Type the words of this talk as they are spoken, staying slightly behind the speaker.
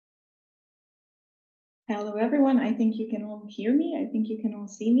Hello, everyone. I think you can all hear me. I think you can all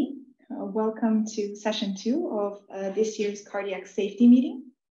see me. Welcome to session 2 of this year's cardiac safety meeting.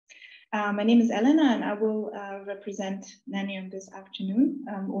 My name is Elena, and I will represent Nanium this afternoon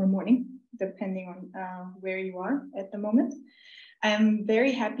or morning, depending on where you are at the moment. I'm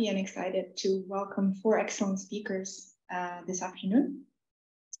very happy and excited to welcome 4 excellent speakers this afternoon.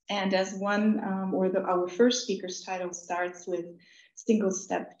 And as our first speaker's title starts with single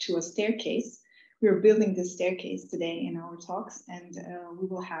step to a staircase, we're building this staircase today in our talks, and we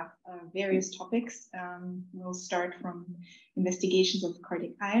will have various topics. We'll start from investigations of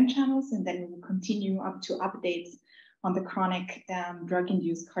cardiac ion channels, and then we will continue up to updates on the chronic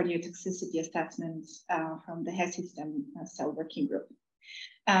drug-induced cardiotoxicity assessments from the hERG cell working group.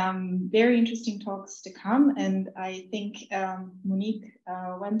 Very interesting talks to come, and I think Monique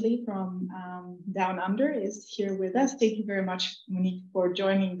Windley from Down Under is here with us. Thank you very much, Monique, for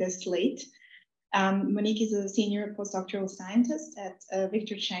joining this late. Monique is a senior postdoctoral scientist at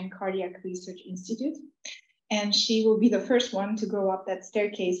Victor Chang Cardiac Research Institute, and she will be the first one to go up that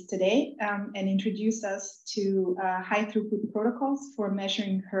staircase today and introduce us to high throughput protocols for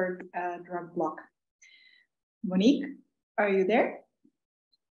measuring hERG drug block. Monique, are you there?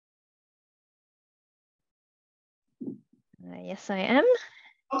 Yes, I am.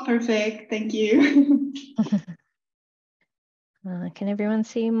 Oh, perfect. Thank you. Can everyone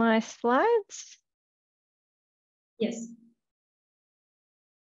see my slides? Yes.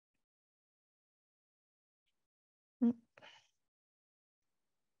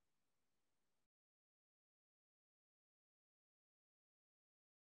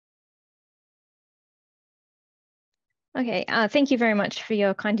 Okay, thank you very much for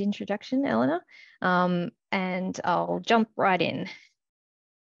your kind introduction, Eleanor. And I'll jump right in.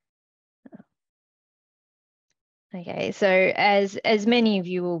 Okay, so as many of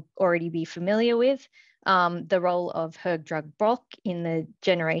you will already be familiar with, the role of hERG drug block in the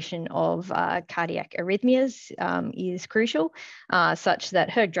generation of cardiac arrhythmias is crucial, such that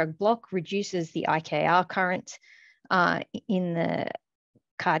hERG drug block reduces the IKR current in the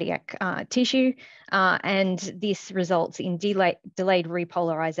cardiac tissue, and this results in delayed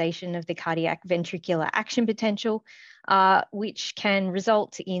repolarization of the cardiac ventricular action potential, which can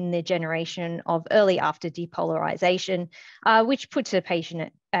result in the generation of early after depolarization, which puts a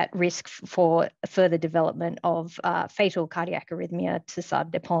patient at risk for further development of fatal cardiac arrhythmia to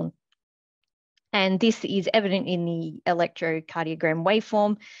SARD depend. And this is evident in the electrocardiogram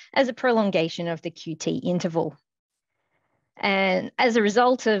waveform as a prolongation of the QT interval. And as a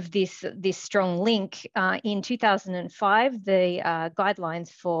result of this strong link, in 2005, the guidelines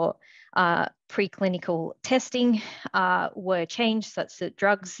for preclinical testing were changed such that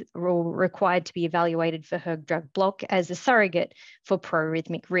drugs were required to be evaluated for hERG drug block as a surrogate for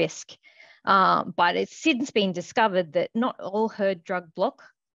proarrhythmic risk. But it's since been discovered that not all hERG drug block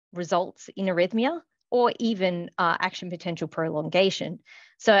results in arrhythmia or even action potential prolongation.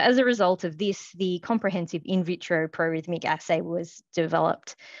 So as a result of this, the comprehensive in vitro proarrhythmic assay was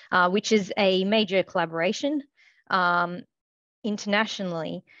developed, which is a major collaboration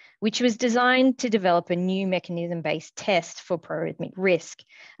internationally, which was designed to develop a new mechanism-based test for proarrhythmic risk.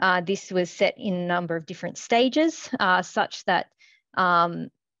 This was set in a number of different stages, such that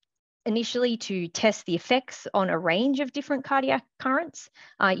initially to test the effects on a range of different cardiac currents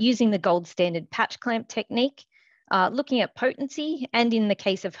using the gold standard patch clamp technique, looking at potency, and in the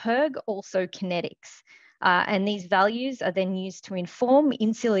case of hERG, also kinetics. And these values are then used to inform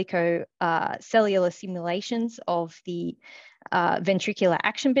in silico cellular simulations of the ventricular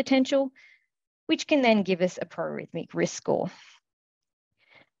action potential, which can then give us a proarrhythmic risk score.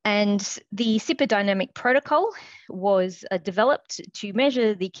 And the SIPA dynamic protocol was developed to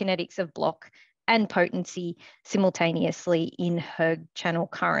measure the kinetics of block and potency simultaneously in hERG channel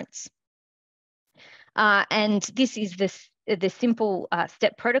currents. And this is the simple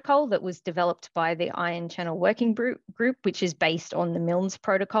step protocol that was developed by the Ion Channel Working Group, which is based on the Milne's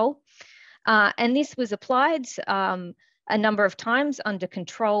protocol. And this was applied a number of times under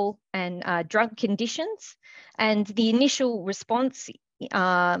control and drug conditions. And the initial response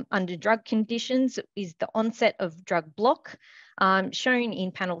under drug conditions is the onset of drug block. Shown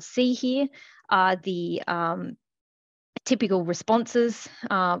in panel C here are the typical responses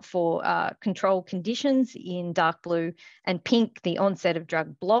for control conditions in dark blue, and pink, the onset of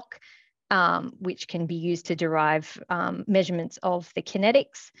drug block, which can be used to derive measurements of the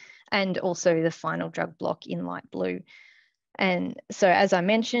kinetics, and also the final drug block in light blue. And so, as I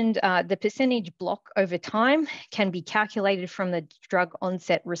mentioned, the percentage block over time can be calculated from the drug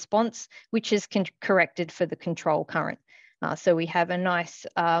onset response, which is corrected for the control current. So we have a nice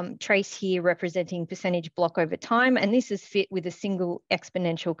trace here representing percentage block over time, and this is fit with a single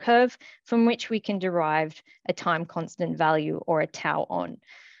exponential curve from which we can derive a time constant value or a tau on.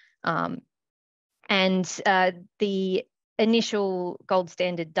 The initial gold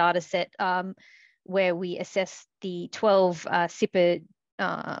standard data set where we assessed the 12 SIPR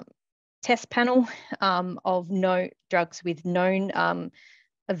test panel of drugs with known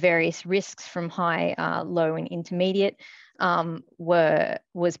various risks from high, low, and intermediate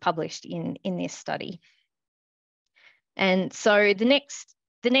was published in this study. And so the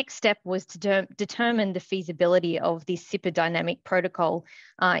next step was to determine the feasibility of this SIPR dynamic protocol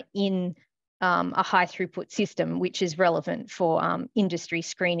in a high throughput system, which is relevant for industry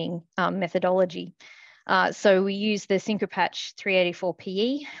screening methodology. So we used the Syncropatch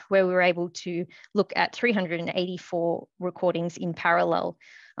 384PE, where we were able to look at 384 recordings in parallel.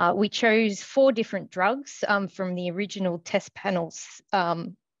 We chose 4 different drugs from the original test panels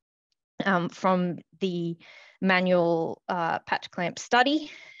from the manual patch clamp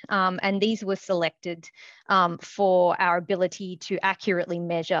study. And these were selected for our ability to accurately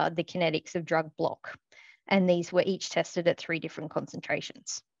measure the kinetics of drug block. And these were each tested at 3 different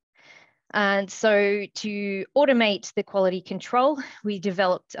concentrations. And so to automate the quality control, we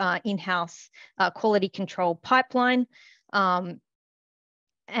developed in-house quality control pipeline.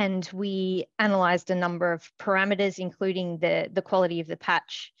 And we analyzed a number of parameters, including the quality of the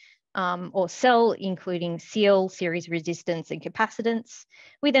patch or cell, including seal, series resistance, and capacitance.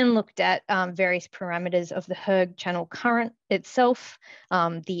 We then looked at various parameters of the hERG channel current itself,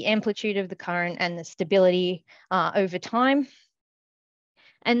 the amplitude of the current, and the stability over time.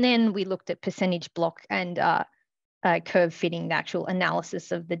 And then we looked at percentage block and curve fitting, the actual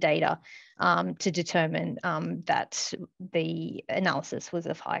analysis of the data to determine that the analysis was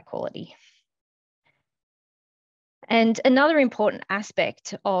of high quality. And another important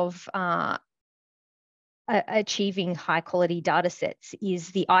aspect of achieving high quality data sets is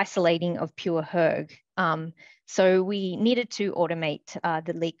the isolating of pure hERG. So we needed to automate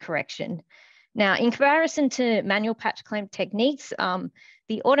the leak correction. Now, in comparison to manual patch clamp techniques,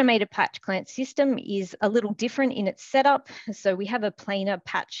 the automated patch clamp system is a little different in its setup. So we have a planar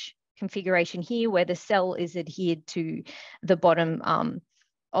patch configuration here where the cell is adhered to the bottom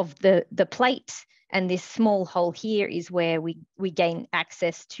of the plate. And this small hole here is where we gain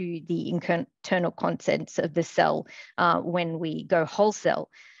access to the internal contents of the cell when we go whole cell.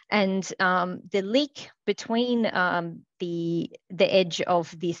 And the leak between the edge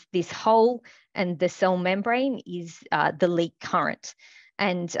of this hole and the cell membrane is the leak current.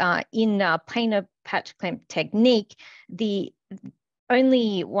 And in planar patch clamp technique,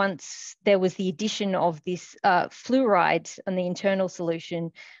 only once there was the addition of this fluoride on the internal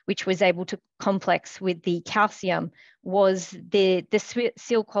solution, which was able to complex with the calcium, was the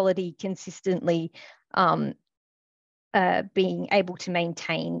seal quality consistently being able to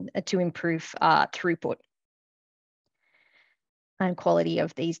maintain to improve throughput and quality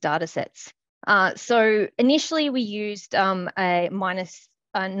of these data sets. So initially we used a minus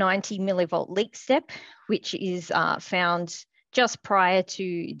 90 millivolt leak step, which is found just prior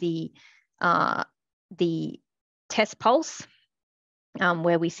to the test pulse,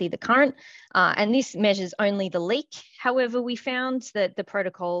 where we see the current, and this measures only the leak. However, we found that the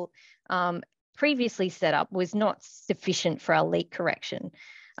protocol previously set up was not sufficient for our leak correction.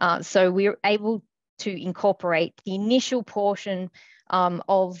 So we were able to incorporate the initial portion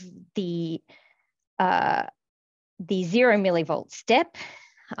of the 0 millivolt step,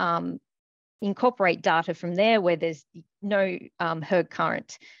 incorporate data from there where there's no hERG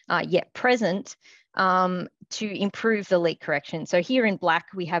current yet present to improve the leak correction. So here in black,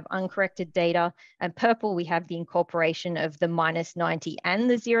 we have uncorrected data, and purple, we have the incorporation of the minus 90 and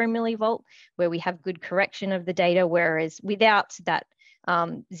the 0 millivolt, where we have good correction of the data, whereas without that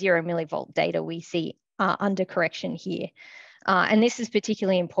 0 millivolt data, we see under correction here. And this is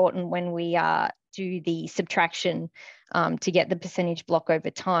particularly important when we do the subtraction to get the percentage block over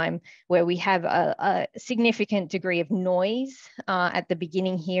time, where we have a significant degree of noise at the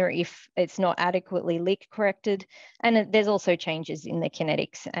beginning here if it's not adequately leak corrected. And there's also changes in the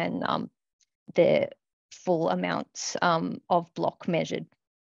kinetics and the full amounts of block measured.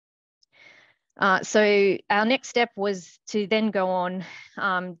 So our next step was to then go on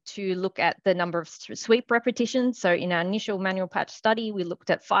to look at the number of sweep repetitions. So in our initial manual patch study, we looked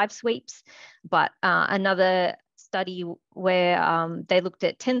at 5 sweeps, but another study where they looked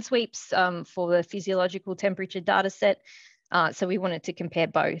at 10 sweeps for the physiological temperature data set. So we wanted to compare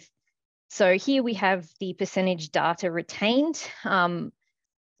both. So here we have the percentage data retained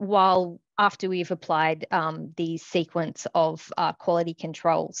while after we've applied the sequence of quality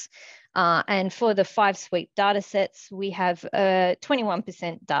controls. And for the 5 sweep data sets, we have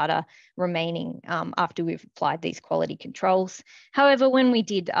 21% data remaining after we've applied these quality controls. However, when we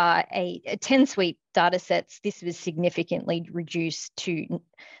did a 10 sweep data sets, this was significantly reduced to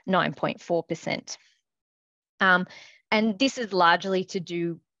 9.4%. And this is largely to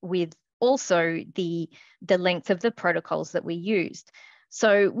do with also the length of the protocols that we used.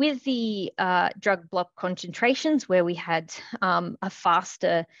 So with the drug block concentrations where we had a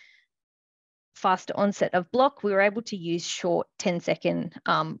faster onset of block, we were able to use short 10-second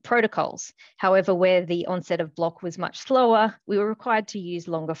protocols. However, where the onset of block was much slower, we were required to use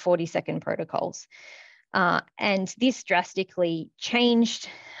longer 40-second protocols. And this drastically changed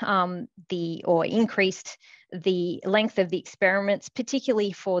or increased the length of the experiments,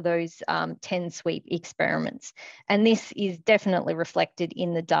 particularly for those 10 sweep experiments. And this is definitely reflected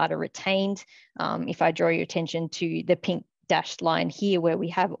in the data retained. If I draw your attention to the pink dashed line here, where we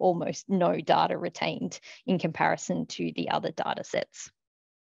have almost no data retained in comparison to the other data sets.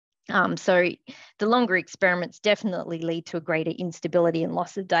 So the longer experiments definitely lead to a greater instability and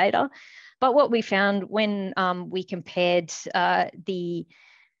loss of data. But what we found when we compared the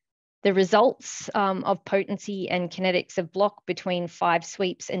results of potency and kinetics of block between 5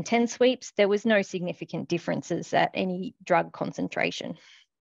 sweeps and 10 sweeps, there was no significant differences at any drug concentration.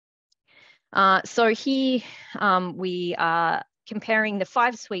 So here we are comparing the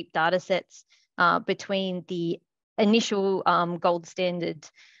 5 sweep data sets between the initial gold standard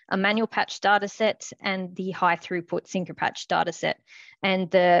manual patch data set and the high throughput synchro patch data set. And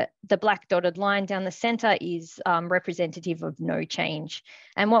the black dotted line down the center is representative of no change.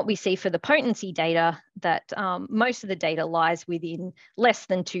 And what we see for the potency data, that most of the data lies within less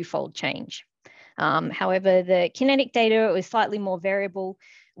than 2-fold change. However, the kinetic data was slightly more variable,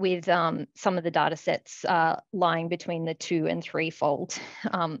 with some of the data sets lying between the 2- and 3-fold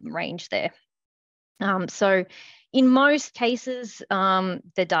range there. So in most cases, the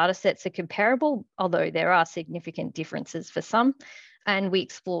data sets are comparable, although there are significant differences for some. And we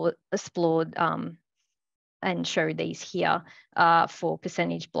explored and show these here for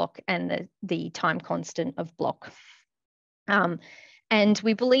percentage block and the time constant of block. And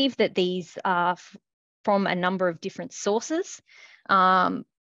we believe that these are from a number of different sources.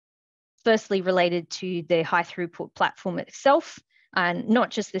 Firstly, related to the high throughput platform itself, and not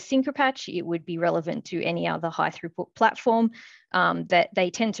just the synchro patch, it would be relevant to any other high throughput platform, that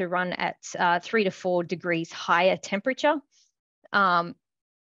they tend to run at 3 to 4 degrees higher temperature than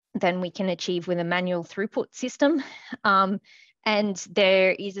we can achieve with a manual throughput system. And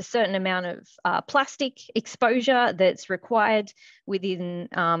there is a certain amount of plastic exposure that's required within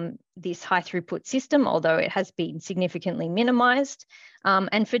this high throughput system, although it has been significantly minimized.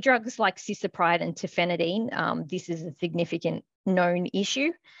 And for drugs like cisapride and tafenidine, this is a significant known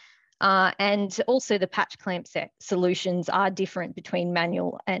issue. And also the patch clamp solutions are different between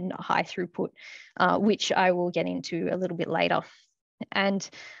manual and high throughput, which I will get into a little bit later. And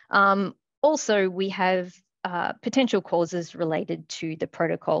also we have potential causes related to the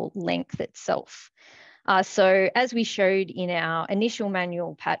protocol length itself. So as we showed in our initial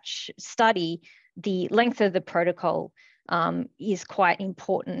manual patch study, the length of the protocol is quite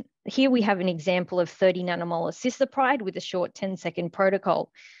important. Here we have an example of 30 nanomolar cisapride with a short 10-second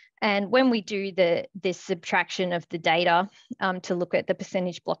protocol. And when we do this subtraction of the data to look at the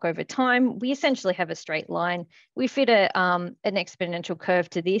percentage block over time, we essentially have a straight line. We fit an exponential curve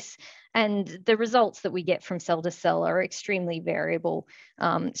to this, and the results that we get from cell to cell are extremely variable,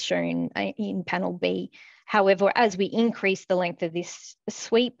 shown in panel B. However, as we increase the length of this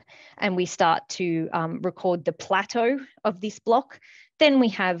sweep and we start to record the plateau of this block, then we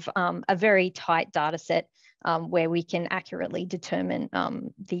have a very tight data set where we can accurately determine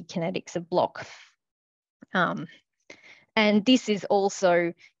the kinetics of block. And this is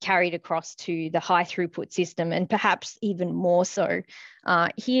also carried across to the high throughput system, and perhaps even more so.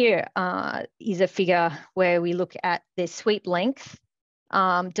 Here is a figure where we look at the sweep length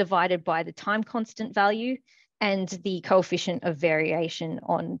divided by the time constant value and the coefficient of variation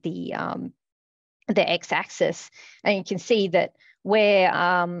on the x-axis. And you can see that where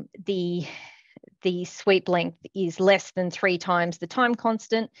the sweep length is less than 3 times the time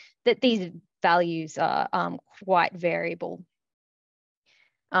constant, that these values are quite variable.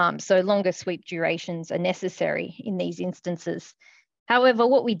 So longer sweep durations are necessary in these instances. However,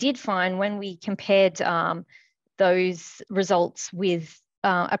 what we did find when we compared those results with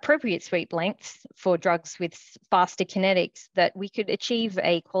appropriate sweep lengths for drugs with faster kinetics, that we could achieve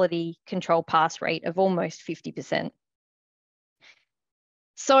a quality control pass rate of almost 50%.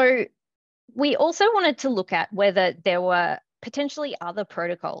 So we also wanted to look at whether there were potentially other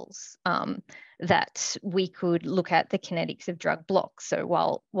protocols that we could look at the kinetics of drug blocks. So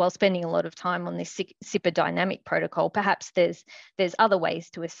while spending a lot of time on this SIPR dynamic protocol, perhaps there's other ways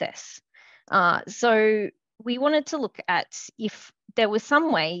to assess. So we wanted to look at if there was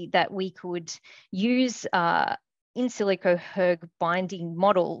some way that we could use in silico hERG binding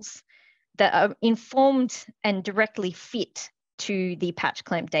models that are informed and directly fit to the patch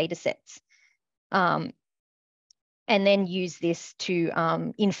clamp data sets. And then use this to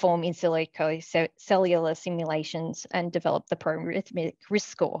inform in silico cellular simulations and develop the proarrhythmic risk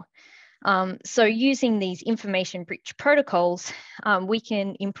score. So using these information-rich protocols, we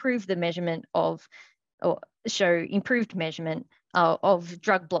can improve the measurement of, or show improved measurement of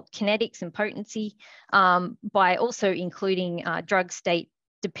drug block kinetics and potency by also including drug state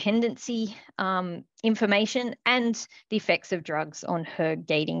dependency information and the effects of drugs on hERG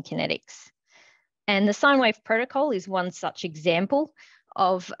gating kinetics. And the sine wave protocol is one such example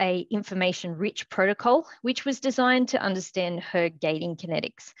of an information-rich protocol, which was designed to understand hERG gating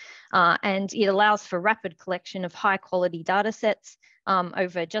kinetics. And it allows for rapid collection of high-quality data sets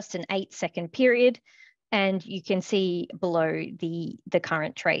over just an 8-second period. And you can see below the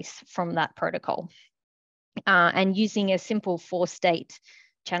current trace from that protocol. And using a simple 4-state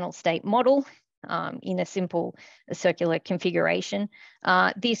channel state model in a simple circular configuration,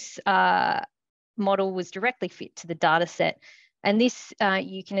 this model was directly fit to the data set. And this,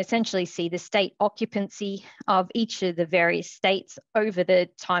 you can essentially see the state occupancy of each of the various states over the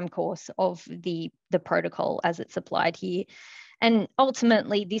time course of the protocol as it's applied here. And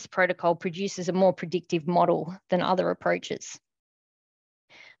ultimately, this protocol produces a more predictive model than other approaches.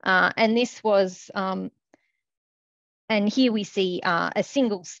 And this was, and here we see a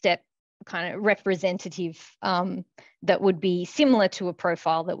single step kind of representative that would be similar to a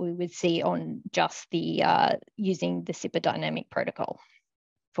profile that we would see on just the using the SIPR dynamic protocol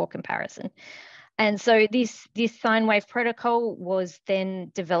for comparison. And so this sine wave protocol was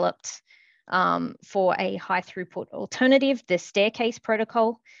then developed for a high throughput alternative, the staircase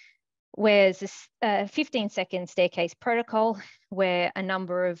protocol, where this 15-second staircase protocol where a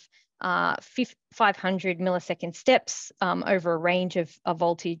number of 500 millisecond steps over a range of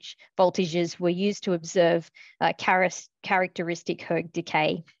voltages were used to observe characteristic hERG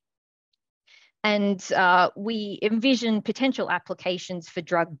decay. And we envision potential applications for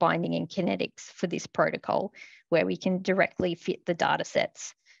drug binding and kinetics for this protocol, where we can directly fit the data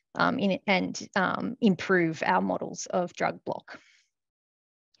sets and improve our models of drug block.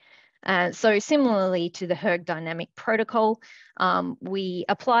 So similarly to the hERG dynamic protocol, we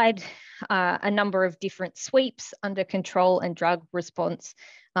applied a number of different sweeps under control and drug response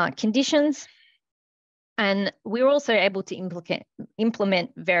conditions. And we were also able to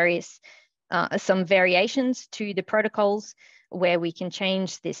implement some variations to the protocols where we can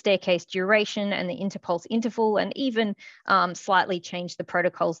change the staircase duration and the interpulse interval, and even slightly change the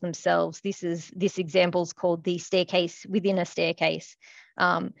protocols themselves. This example is called the staircase within a staircase.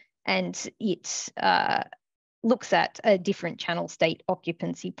 And it looks at a different channel state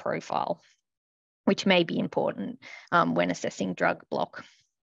occupancy profile, which may be important when assessing drug block.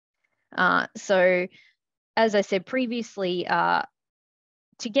 So as I said previously,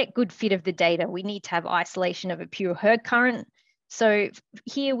 to get good fit of the data, we need to have isolation of a pure hERG current. So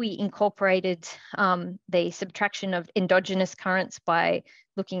here we incorporated the subtraction of endogenous currents by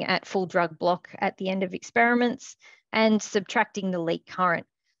looking at full drug block at the end of experiments and subtracting the leak current,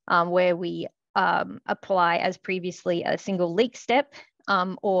 where we apply, as previously, a single leak step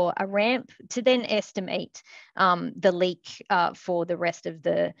or a ramp to then estimate the leak for the rest of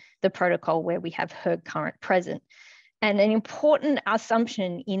the protocol where we have hERG current present. And an important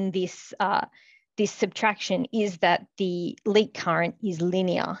assumption in this, this subtraction is that the leak current is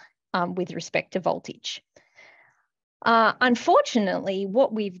linear with respect to voltage. Unfortunately,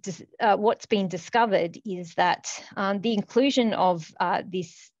 what's been discovered is that the inclusion of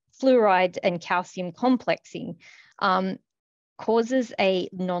this fluoride and calcium complexing causes a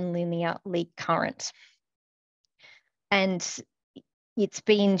nonlinear leak current. And it's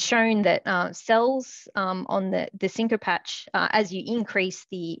been shown that cells on the synchro patch, as you increase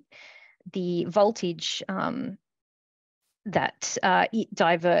the voltage, that it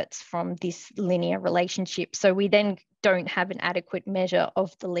diverts from this linear relationship. So we then don't have an adequate measure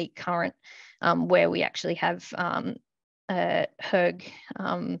of the leak current where we actually have hERG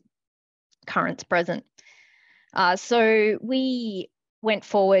currents present. So we went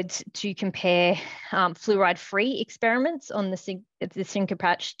forward to compare fluoride-free experiments on the synchro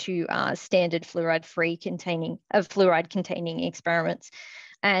patch to standard fluoride-containing experiments.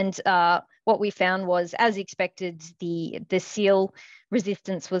 And what we found was, as expected, the seal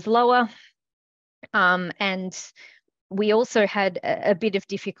resistance was lower. And we also had a bit of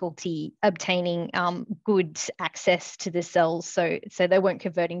difficulty obtaining good access to the cells, so they weren't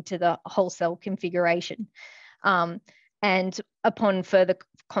converting to the whole cell configuration. And upon further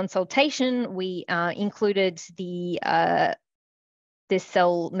consultation, we included the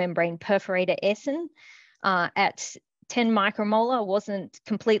cell membrane perforator essen at 10 micromolar. Wasn't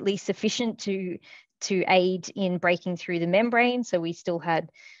completely sufficient to aid in breaking through the membrane, so we still had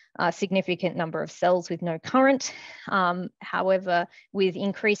a significant number of cells with no current. However, with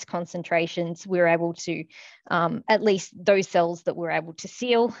increased concentrations, we were able to, at least those cells that were able to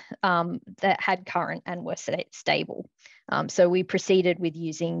seal, that had current and were stable. So we proceeded with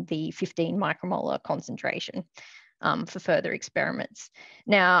using the 15 micromolar concentration for further experiments.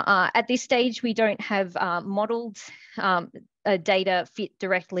 Now, at this stage, we don't have modeled data fit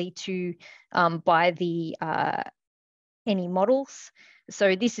directly to by the any models.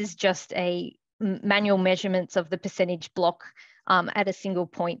 So this is just a manual measurements of the percentage block at a single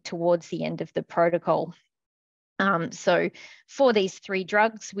point towards the end of the protocol. So for these 3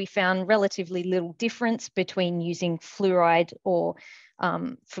 drugs, we found relatively little difference between using fluoride or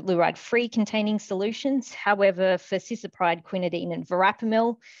fluoride-free containing solutions. However, for cisapride, quinidine, and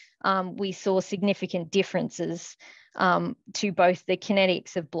verapamil, we saw significant differences to both the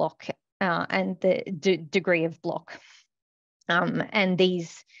kinetics of block and the degree of block. And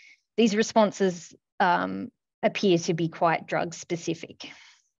these responses appear to be quite drug specific,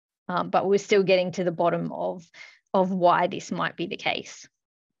 but we're still getting to the bottom of why this might be the case.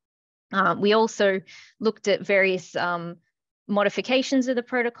 We also looked at various modifications of the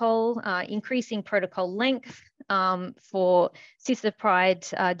protocol, increasing protocol length for cisapride,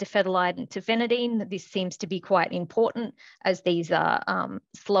 difetilide, and tafenidine. This seems to be quite important as these are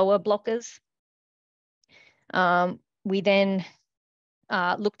slower blockers. We then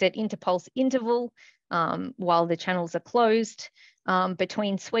looked at interpulse interval while the channels are closed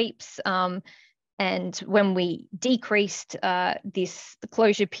between sweeps. And when we decreased this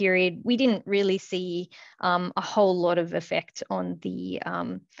closure period, we didn't really see a whole lot of effect on the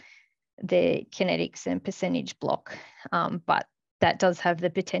kinetics and percentage block, but that does have the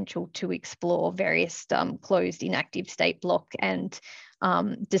potential to explore various closed inactive state block and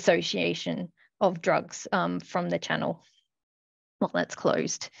dissociation of drugs from the channel while that's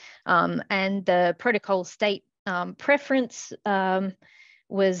closed. And the protocol state preference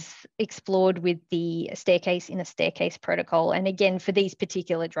was explored with the staircase in a staircase protocol. And again, for these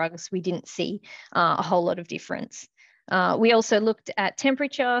particular drugs, we didn't see a whole lot of difference. We also looked at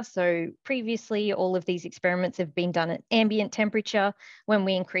temperature. So previously, all of these experiments have been done at ambient temperature. When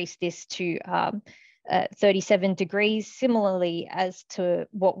we increased this to 37 degrees, similarly as to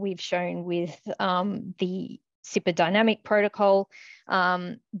what we've shown with the SIPA dynamic protocol,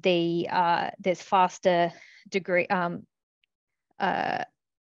 there's faster degree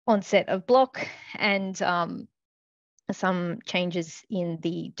onset of block and some changes in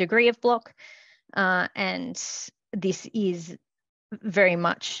the degree of block, and this is very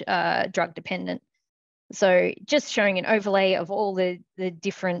much drug dependent. So just showing an overlay of all the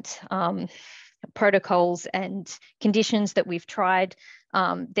different protocols and conditions that we've tried.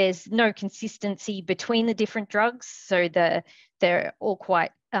 There's no consistency between the different drugs, so they're all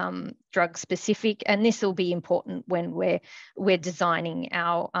quite drug specific, and this will be important when we're designing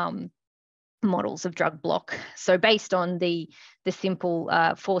our models of drug block. So based on the simple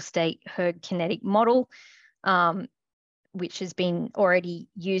 4-state hERG kinetic model, which has been already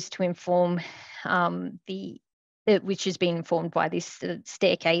used to inform which has been informed by this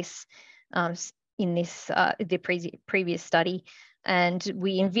staircase in this the previous study. And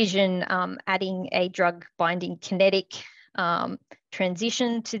we envision adding a drug binding kinetic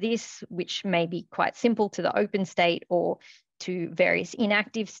transition to this, which may be quite simple to the open state or to various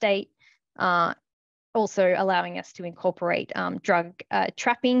inactive state. Also allowing us to incorporate drug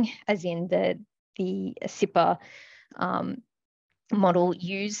trapping, as in the SIPA model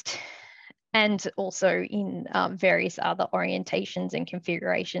used, and also in various other orientations and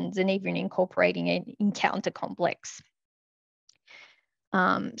configurations, and even incorporating an encounter complex.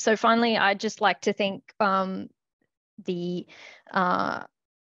 So finally, I'd just like to thank a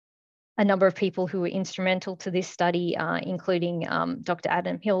number of people who were instrumental to this study, including Dr.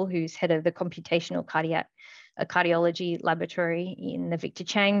 Adam Hill, who's head of the computational cardiology laboratory in the Victor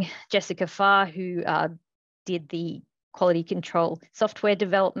Chang, Jessica Farr, who did the quality control software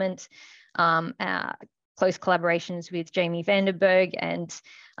development, close collaborations with Jamie Vandenberg, and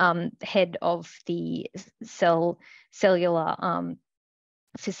head of the cellular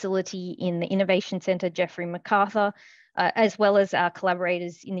facility in the Innovation Centre, Geoffrey MacArthur, as well as our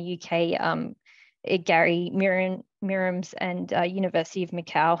collaborators in the UK, Gary Miriams and University of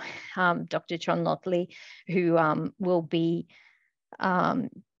Macau, Dr. John Lockley, who will be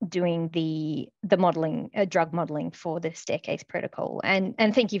doing the modelling, drug modelling for the staircase protocol. And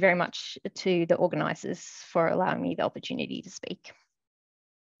thank you very much to the organisers for allowing me the opportunity to speak.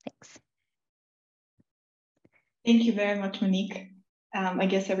 Thanks. Thank you very much, Monique. I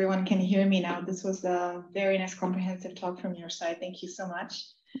guess everyone can hear me now. This was a very nice comprehensive talk from your side. Thank you so much.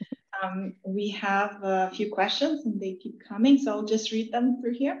 We have a few questions and they keep coming, so I'll just read them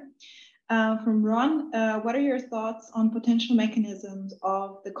through here. From Ron, what are your thoughts on potential mechanisms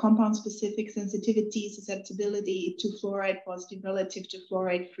of the compound-specific sensitivity, susceptibility to fluoride positive relative to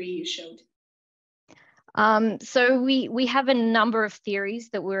fluoride free you showed? So we have a number of theories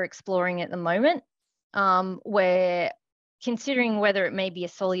that we're exploring at the moment. We're considering whether it may be a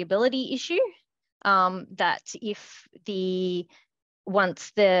solubility issue, that if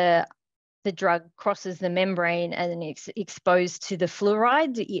once the drug crosses the membrane and it's exposed to the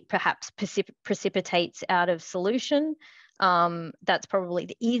fluoride, it perhaps precipitates out of solution. That's probably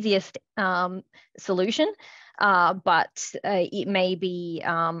the easiest solution, but it may be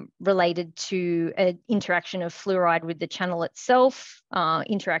related to an interaction of fluoride with the channel itself,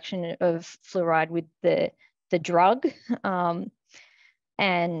 interaction of fluoride with the drug,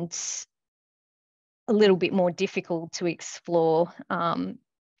 and a little bit more difficult to explore,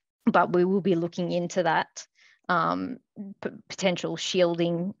 but we will be looking into that, potential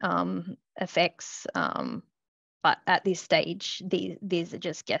shielding effects. But at this stage, these are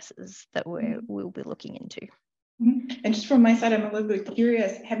just guesses that we'll be looking into. And just from my side, I'm a little bit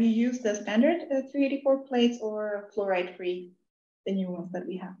curious. Have you used the standard 384 plates or fluoride-free, the new ones that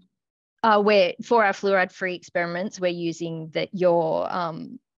we have? For our fluoride-free experiments, we're using your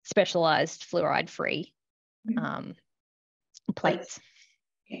specialized fluoride-free plates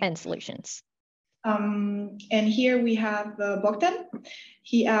and solutions. And here we have Bogdan.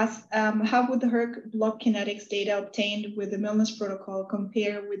 He asks, how would the hERG block kinetics data obtained with the Milner's protocol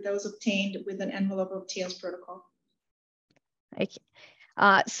compare with those obtained with an envelope of Tails protocol? Okay.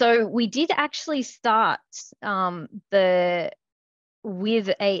 So we did actually start with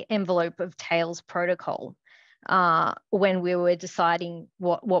an envelope of Tails protocol when we were deciding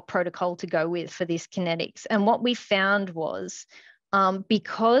what protocol to go with for this kinetics. And what we found was,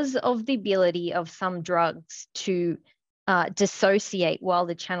 because of the ability of some drugs to dissociate while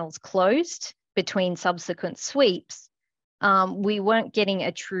the channel's closed between subsequent sweeps, we weren't getting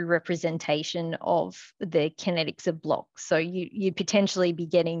a true representation of the kinetics of block. So you'd potentially be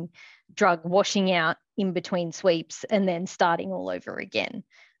getting drug washing out in between sweeps and then starting all over again.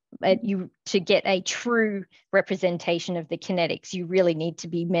 But to get a true representation of the kinetics, you really need to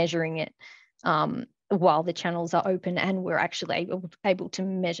be measuring it while the channels are open, and we're actually able to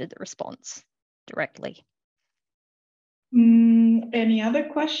measure the response directly. Any other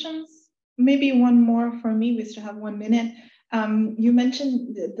questions? Maybe one more for me. We still have 1 minute. You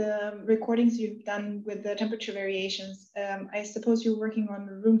mentioned the recordings you've done with the temperature variations. I suppose you're working on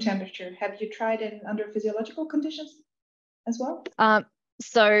the room temperature. Have you tried it under physiological conditions as well?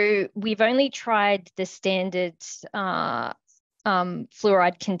 So we've only tried the standard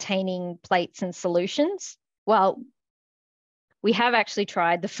fluoride containing plates and solutions. Well, we have actually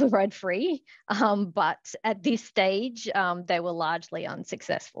tried the fluoride free, but at this stage, they were largely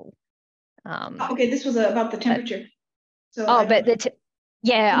unsuccessful. Okay, this was about the temperature. So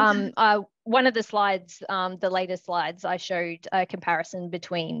one of the slides, the latest slides, I showed a comparison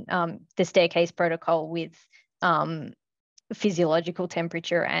between the staircase protocol with physiological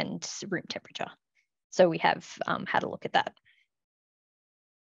temperature and room temperature. So we have had a look at that.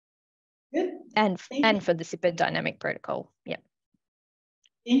 Good. And for the SIPA dynamic protocol. Yeah.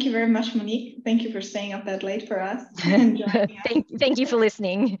 Thank you very much, Monique. Thank you for staying up that late for us and joining us. Thank you for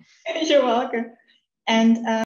listening. You're welcome. And